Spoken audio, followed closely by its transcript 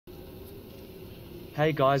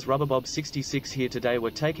Hey guys, Rubberbob66 here. Today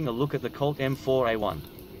we're taking a look at the Colt M4A1.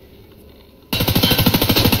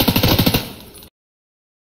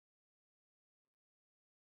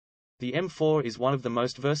 The M4 is one of the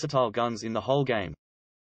most versatile guns in the whole game.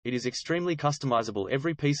 It is extremely customizable.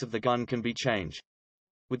 Every piece of the gun can be changed.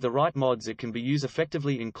 With the right mods it can be used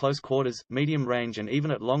effectively in close quarters, medium range and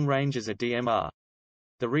even at long range as a DMR.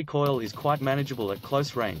 The recoil is quite manageable at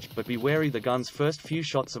close range, but be wary the gun's first few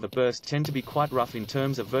shots of a burst tend to be quite rough in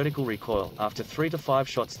terms of vertical recoil. After 3 to 5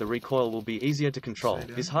 shots the recoil will be easier to control.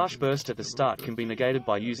 This harsh burst at the start can be negated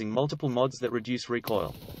by using multiple mods that reduce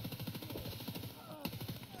recoil.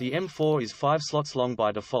 The M4 is 5 slots long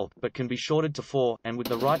by default, but can be shorted to 4, and with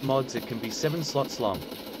the right mods it can be 7 slots long.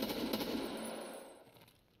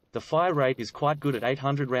 The fire rate is quite good at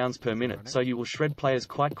 800 rounds per minute, so you will shred players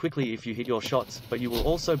quite quickly if you hit your shots, but you will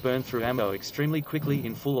also burn through ammo extremely quickly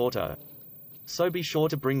in full auto. So be sure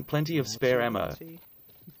to bring plenty of spare ammo.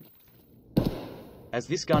 As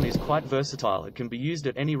this gun is quite versatile, it can be used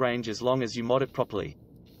at any range as long as you mod it properly.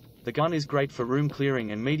 The gun is great for room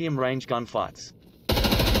clearing and medium range gunfights.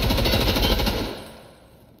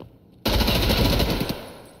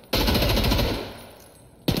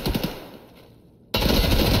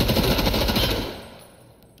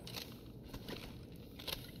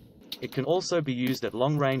 It can also be used at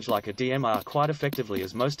long range like a DMR quite effectively,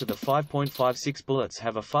 as most of the 5.56 bullets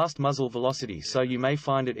have a fast muzzle velocity, so you may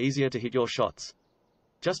find it easier to hit your shots.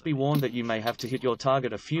 Just be warned that you may have to hit your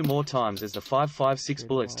target a few more times, as the 5.56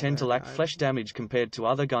 bullets tend to lack flesh damage compared to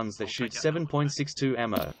other guns that shoot 7.62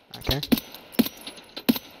 ammo. Okay.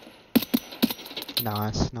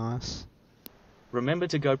 Nice, nice. Remember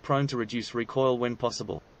to go prone to reduce recoil when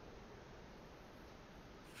possible.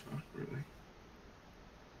 Fuck, really?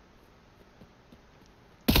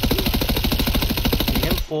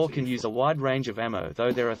 The M4 can use a wide range of ammo,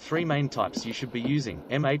 though there are 3 main types you should be using: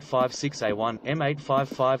 M856A1,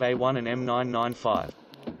 M855A1 and M995.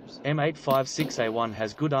 M856A1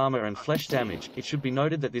 has good armor and flesh damage. It should be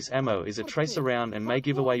noted that this ammo is a tracer round and may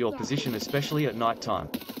give away your position, especially at night time.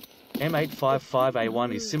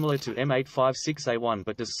 M855A1 is similar to M856A1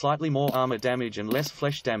 but does slightly more armor damage and less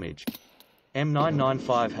flesh damage.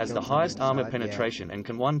 M995 has the highest armor penetration and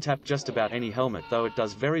can one-tap just about any helmet, though it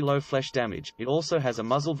does very low flesh damage. It also has a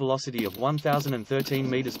muzzle velocity of 1013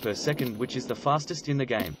 meters per second, which is the fastest in the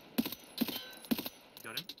game.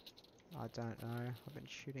 Got him? I don't know. I've been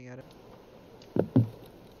shooting at it.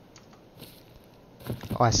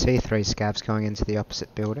 Oh, I see 3 scavs going into the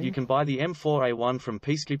opposite building. You can buy the M4A1 from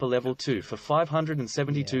Peacekeeper Level 2 for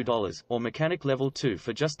 $572, or Mechanic Level 2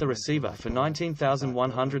 for just the receiver for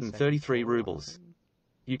 19,133 rubles.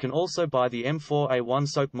 You can also buy the M4A1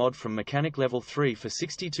 Soap mod from Mechanic Level 3 for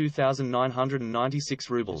 62,996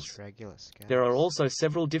 rubles. There are also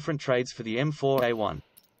several different trades for the M4A1.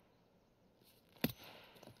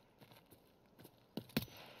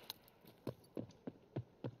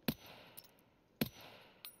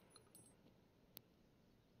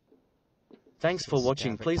 Thanks for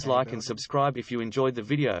watching. Please like and subscribe if you enjoyed the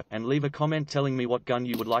video, and leave a comment telling me what gun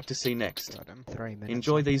you would like to see next.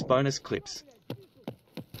 Enjoy these bonus clips.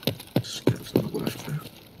 Scavs on the left there.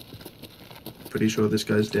 Pretty sure this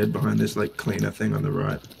guy's dead behind this like cleaner thing on the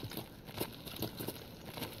right.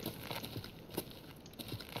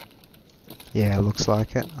 Yeah, looks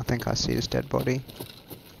like it. I think I see his dead body.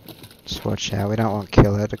 Just watch out, we don't want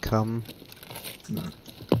Killer to come. No.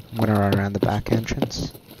 I'm gonna run around the back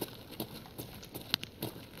entrance.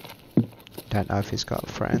 Don't know if he's got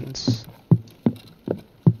friends.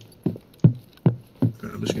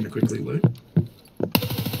 I'm just gonna quickly loot.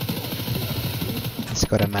 He's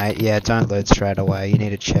got a mate. Yeah, don't loot straight away. You need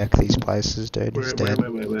to check these places, dude. He's dead.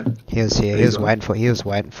 Where? He was here. He was waiting for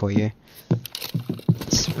you.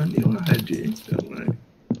 I knew I had you. Don't worry.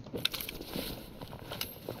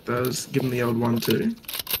 That was give him the old one too.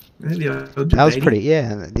 Maybe that was pretty.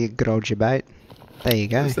 Yeah, the good old debate. There you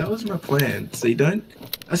go. That was my plan. See, don't.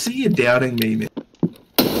 I see you doubting me, man.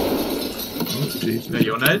 Oh, jeez. Is that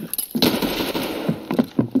your name?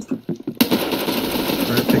 I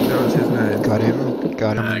don't think that was his name. Got him.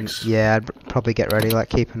 Thanks. Yeah, I'd probably get ready. Like,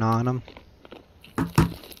 keep an eye on them.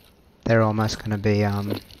 They're almost gonna be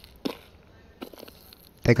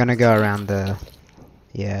They're gonna go around the.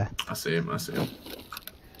 Yeah. I see him. I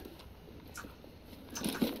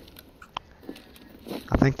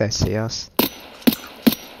think they see us.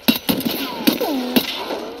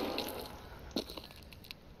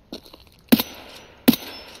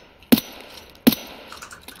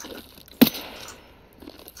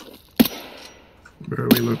 Where are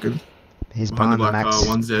we looking? He's Behind the behind black Max. car,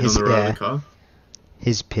 one's dead on the right of the car.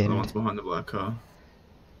 He's The other pinned. one's behind the black car.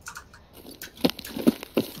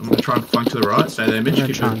 try and flank to the right. Stay there, Mitch. I'm gonna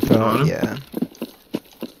Keep try and an throw eye on it, him. yeah.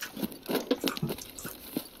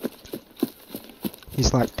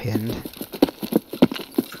 He's like pinned.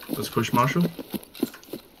 Let's push Marshall.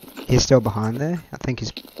 He's still behind there. I think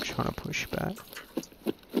he's trying to push back.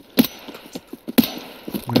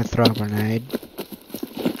 I'm gonna throw a grenade.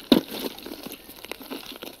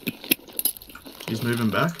 He's moving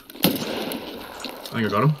back. I think I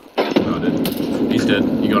got him. No, I did. He's dead.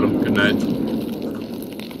 You got him. Good nade.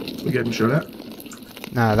 We getting shot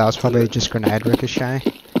at? No, that was probably just grenade ricochet.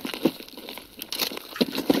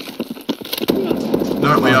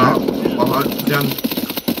 No, we are behind. Down.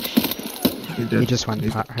 You're dead. He just went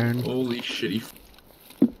home. Holy shit.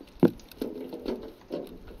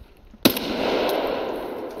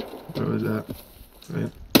 Where was that? Yeah.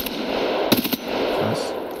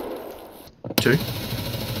 Nice. 2.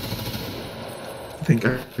 I think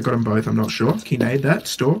I got them both, I'm not sure. Can you nade that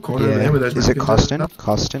store corner over there with those Is it mannequins Costin? up?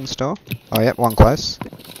 Costin store? Oh, yep, one close.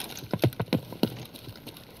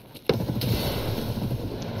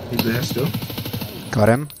 He's there still. Got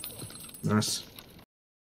him. Nice.